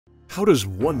How does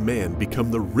one man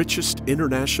become the richest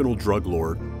international drug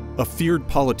lord, a feared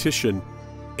politician,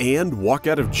 and walk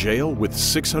out of jail with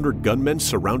 600 gunmen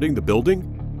surrounding the building?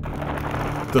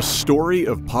 The story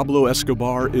of Pablo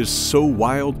Escobar is so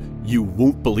wild you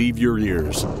won't believe your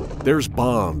ears. There's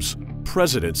bombs,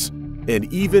 presidents,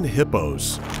 and even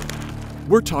hippos.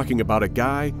 We're talking about a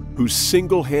guy who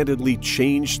single-handedly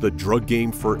changed the drug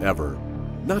game forever,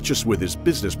 not just with his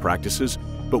business practices,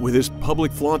 but with his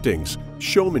public flauntings,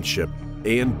 showmanship,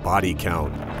 and body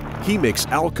count. He makes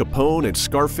Al Capone and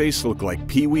Scarface look like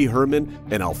Pee Wee Herman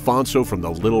and Alfonso from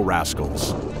the Little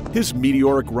Rascals. His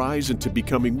meteoric rise into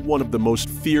becoming one of the most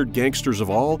feared gangsters of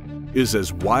all is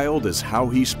as wild as how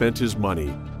he spent his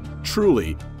money.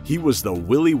 Truly, he was the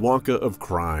Willy Wonka of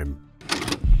crime.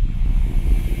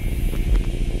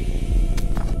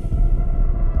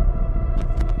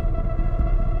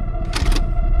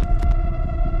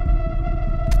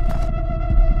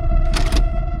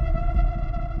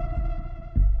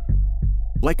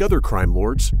 Like other crime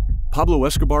lords, Pablo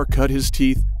Escobar cut his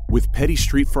teeth with petty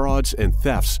street frauds and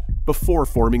thefts before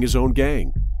forming his own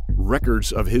gang.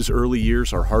 Records of his early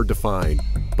years are hard to find,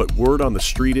 but word on the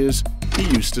street is he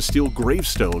used to steal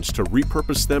gravestones to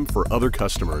repurpose them for other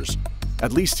customers.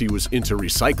 At least he was into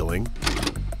recycling.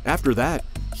 After that,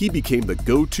 he became the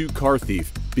go-to car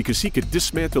thief because he could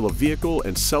dismantle a vehicle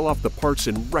and sell off the parts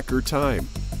in record time.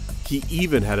 He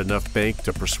even had enough bank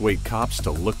to persuade cops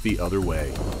to look the other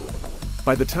way.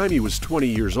 By the time he was 20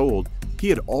 years old, he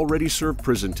had already served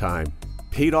prison time,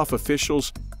 paid off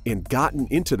officials, and gotten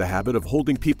into the habit of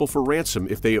holding people for ransom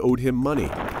if they owed him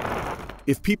money.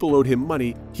 If people owed him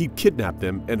money, he'd kidnap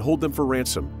them and hold them for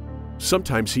ransom.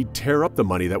 Sometimes he'd tear up the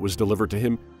money that was delivered to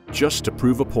him just to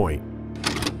prove a point.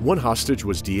 One hostage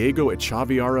was Diego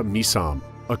Echavarría Misas,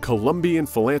 a Colombian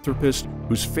philanthropist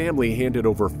whose family handed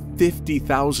over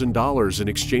 $50,000 in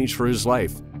exchange for his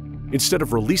life. Instead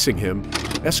of releasing him,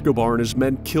 Escobar and his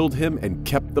men killed him and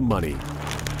kept the money.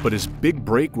 But his big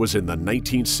break was in the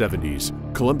 1970s.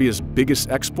 Colombia's biggest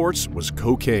exports was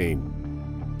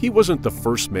cocaine. He wasn't the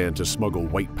first man to smuggle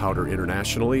white powder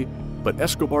internationally, but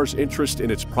Escobar's interest in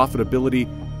its profitability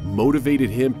motivated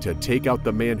him to take out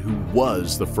the man who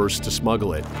was the first to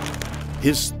smuggle it.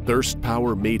 His thirst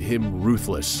power made him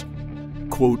ruthless.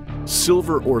 Quote,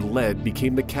 "Silver or lead"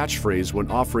 became the catchphrase when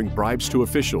offering bribes to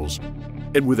officials.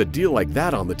 And with a deal like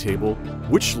that on the table,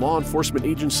 which law enforcement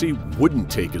agency wouldn't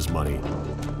take his money?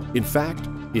 In fact,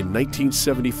 in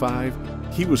 1975,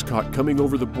 he was caught coming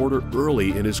over the border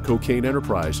early in his cocaine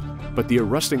enterprise, but the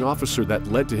arresting officer that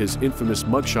led to his infamous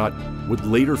mugshot would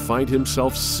later find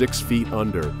himself 6 feet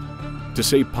under. To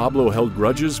say Pablo held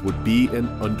grudges would be an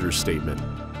understatement.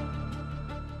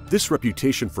 This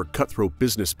reputation for cutthroat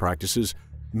business practices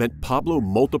meant Pablo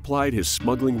multiplied his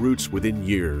smuggling routes within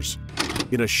years.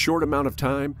 In a short amount of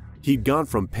time, he'd gone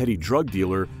from petty drug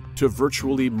dealer to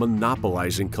virtually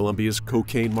monopolizing Colombia's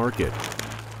cocaine market.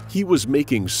 He was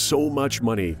making so much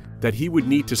money that he would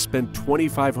need to spend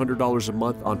 $2,500 a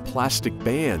month on plastic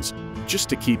bands just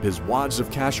to keep his wads of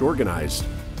cash organized.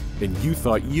 And you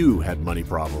thought you had money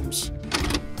problems.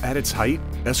 At its height,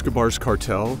 Escobar's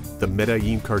cartel, the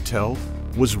Medellin cartel,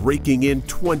 was raking in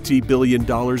 $20 billion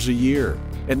a year.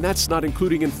 And that's not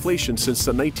including inflation since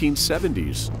the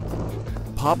 1970s.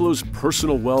 Pablo's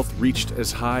personal wealth reached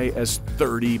as high as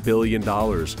 $30 billion,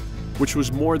 which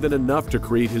was more than enough to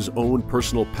create his own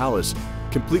personal palace,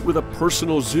 complete with a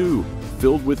personal zoo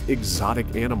filled with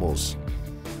exotic animals.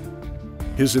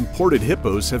 His imported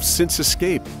hippos have since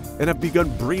escaped and have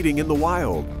begun breeding in the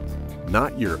wild.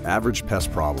 Not your average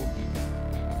pest problem.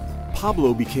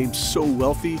 Pablo became so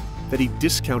wealthy that he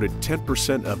discounted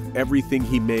 10% of everything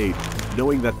he made,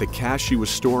 knowing that the cash he was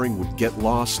storing would get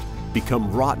lost,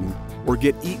 become rotten, or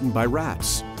get eaten by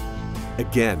rats.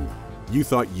 Again, you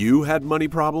thought you had money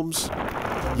problems?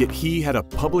 Yet he had a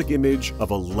public image of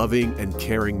a loving and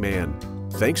caring man,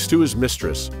 thanks to his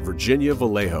mistress, Virginia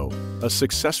Vallejo, a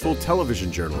successful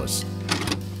television journalist.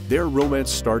 Their romance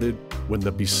started when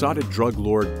the besotted drug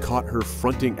lord caught her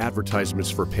fronting advertisements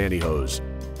for pantyhose.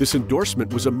 This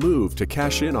endorsement was a move to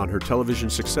cash in on her television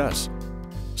success.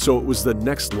 So it was the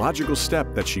next logical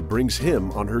step that she brings him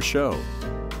on her show.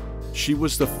 She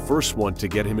was the first one to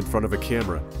get him in front of a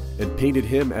camera and painted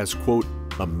him as, quote,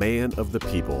 a man of the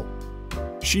people.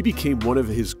 She became one of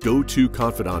his go-to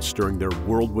confidants during their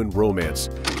whirlwind romance,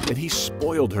 and he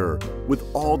spoiled her with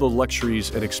all the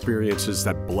luxuries and experiences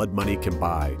that blood money can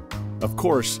buy. Of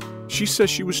course, she says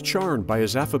she was charmed by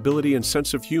his affability and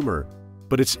sense of humor,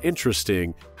 but it's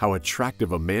interesting how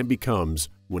attractive a man becomes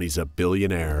when he's a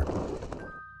billionaire.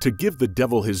 To give the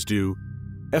devil his due,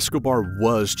 Escobar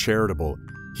was charitable.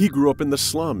 He grew up in the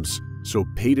slums, so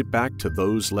paid it back to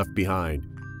those left behind.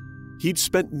 He'd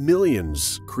spent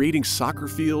millions creating soccer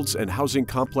fields and housing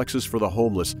complexes for the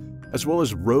homeless, as well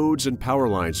as roads and power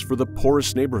lines for the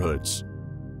poorest neighborhoods.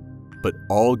 But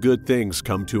all good things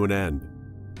come to an end.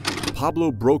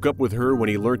 Pablo broke up with her when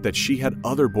he learned that she had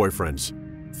other boyfriends.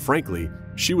 Frankly,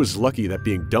 she was lucky that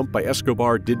being dumped by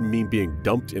Escobar didn't mean being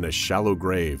dumped in a shallow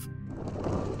grave.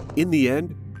 In the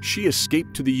end, she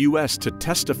escaped to the U.S. to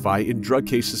testify in drug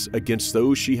cases against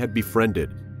those she had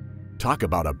befriended. Talk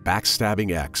about a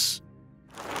backstabbing ex.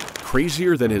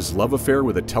 Crazier than his love affair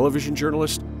with a television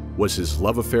journalist was his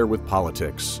love affair with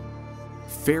politics.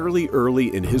 Fairly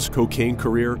early in his cocaine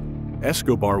career,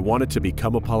 Escobar wanted to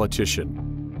become a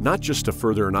politician, not just to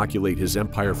further inoculate his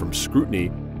empire from scrutiny,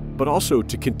 but also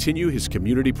to continue his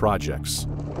community projects.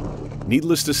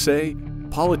 Needless to say,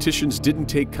 politicians didn't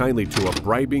take kindly to a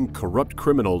bribing, corrupt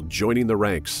criminal joining the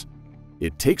ranks.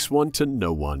 It takes one to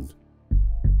know one.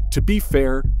 To be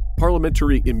fair,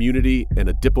 parliamentary immunity and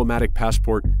a diplomatic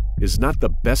passport is not the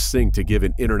best thing to give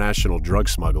an international drug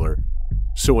smuggler.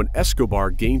 So when Escobar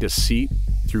gained a seat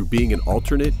through being an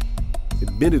alternate,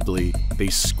 admittedly, they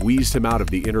squeezed him out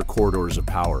of the inner corridors of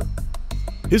power.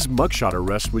 His mugshot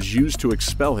arrest was used to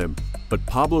expel him, but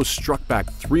Pablo struck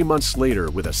back 3 months later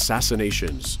with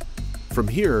assassinations. From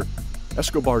here,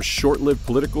 Escobar's short-lived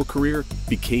political career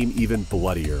became even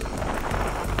bloodier.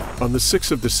 On the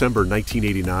 6th of December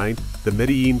 1989, the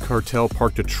Medellin cartel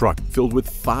parked a truck filled with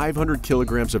 500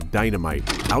 kilograms of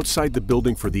dynamite outside the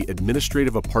building for the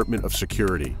Administrative Apartment of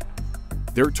Security.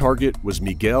 Their target was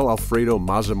Miguel Alfredo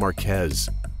Maza Marquez.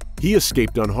 He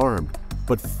escaped unharmed,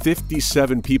 but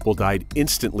 57 people died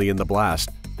instantly in the blast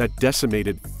that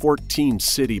decimated 14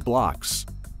 city blocks.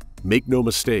 Make no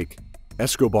mistake,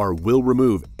 Escobar will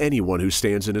remove anyone who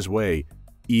stands in his way,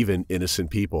 even innocent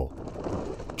people.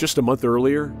 Just a month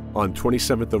earlier, on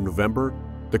 27th of November,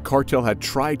 the cartel had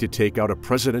tried to take out a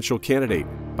presidential candidate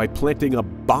by planting a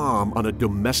bomb on a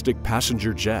domestic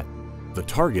passenger jet. The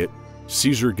target,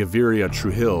 Cesar Gaviria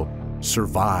Trujillo,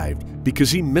 survived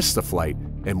because he missed the flight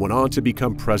and went on to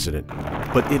become president.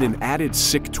 But in an added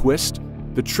sick twist,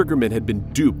 the triggerman had been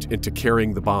duped into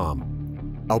carrying the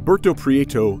bomb. Alberto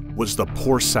Prieto was the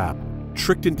poor sap,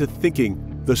 tricked into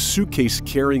thinking the suitcase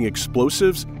carrying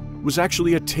explosives was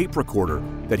actually a tape recorder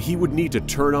that he would need to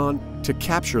turn on to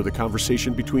capture the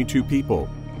conversation between two people.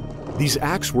 These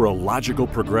acts were a logical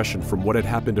progression from what had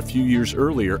happened a few years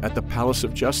earlier at the Palace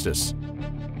of Justice.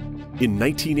 In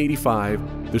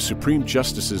 1985, the Supreme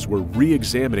Justices were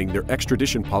re-examining their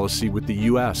extradition policy with the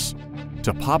U.S.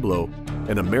 To Pablo,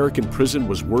 an American prison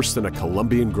was worse than a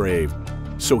Colombian grave,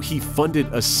 so he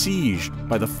funded a siege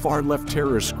by the far-left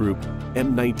terrorist group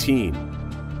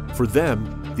M19. For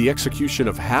them, the execution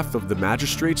of half of the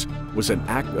magistrates was an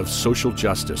act of social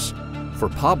justice. For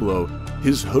Pablo,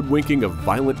 his hoodwinking of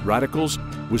violent radicals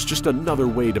was just another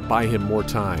way to buy him more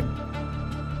time.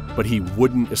 But he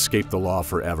wouldn't escape the law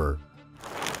forever.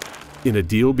 In a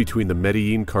deal between the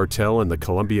Medellin cartel and the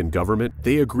Colombian government,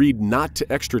 they agreed not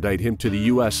to extradite him to the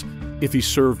U.S. if he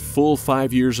served full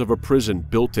 5 years of a prison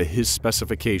built to his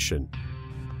specification.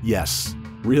 Yes,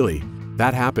 really,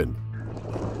 that happened.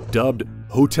 Dubbed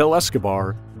Hotel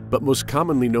Escobar, but most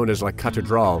commonly known as La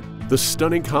Catedral, the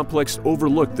stunning complex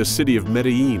overlooked the city of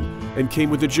Medellin and came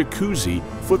with a jacuzzi,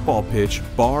 football pitch,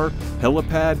 bar,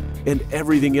 helipad, and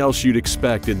everything else you'd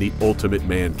expect in the ultimate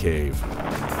man cave.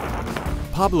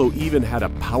 Pablo even had a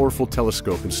powerful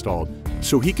telescope installed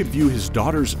so he could view his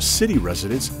daughter's city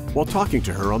residence while talking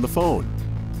to her on the phone.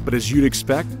 But as you'd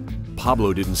expect,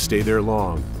 Pablo didn't stay there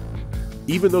long.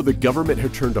 Even though the government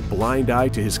had turned a blind eye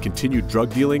to his continued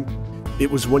drug dealing, it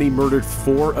was when he murdered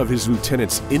 4 of his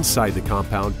lieutenants inside the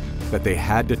compound that they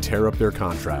had to tear up their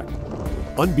contract.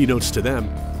 Unbeknownst to them,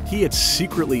 he had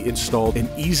secretly installed an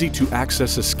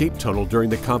easy-to-access escape tunnel during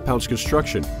the compound's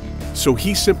construction, so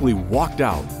he simply walked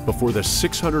out before the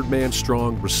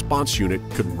 600-man-strong response unit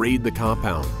could raid the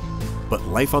compound. But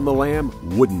life on the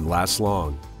lam wouldn't last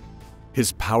long.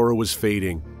 His power was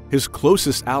fading. His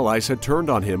closest allies had turned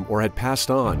on him or had passed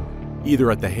on,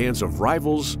 either at the hands of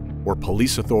rivals or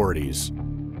police authorities.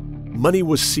 Money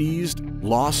was seized,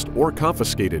 lost, or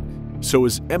confiscated, so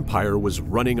his empire was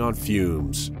running on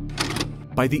fumes.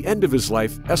 By the end of his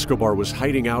life, Escobar was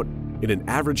hiding out in an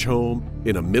average home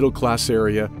in a middle-class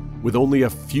area with only a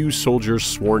few soldiers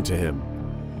sworn to him.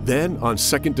 Then, on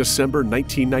 2nd December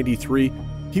 1993,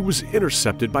 he was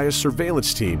intercepted by a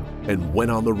surveillance team and went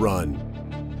on the run.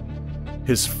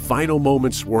 His final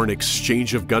moments were an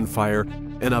exchange of gunfire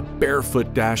and a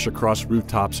barefoot dash across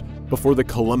rooftops before the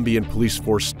Colombian police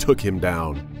force took him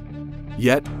down.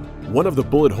 Yet, one of the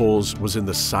bullet holes was in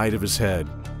the side of his head.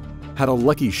 Had a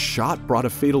lucky shot brought a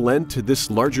fatal end to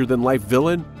this larger-than-life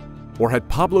villain? Or had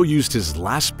Pablo used his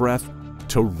last breath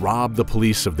to rob the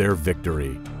police of their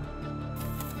victory?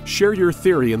 Share your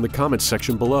theory in the comments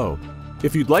section below.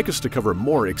 If you'd like us to cover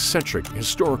more eccentric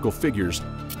historical figures,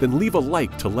 then leave a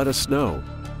like to let us know.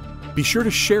 Be sure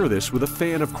to share this with a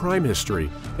fan of crime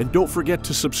history, and don't forget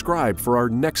to subscribe for our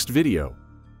next video.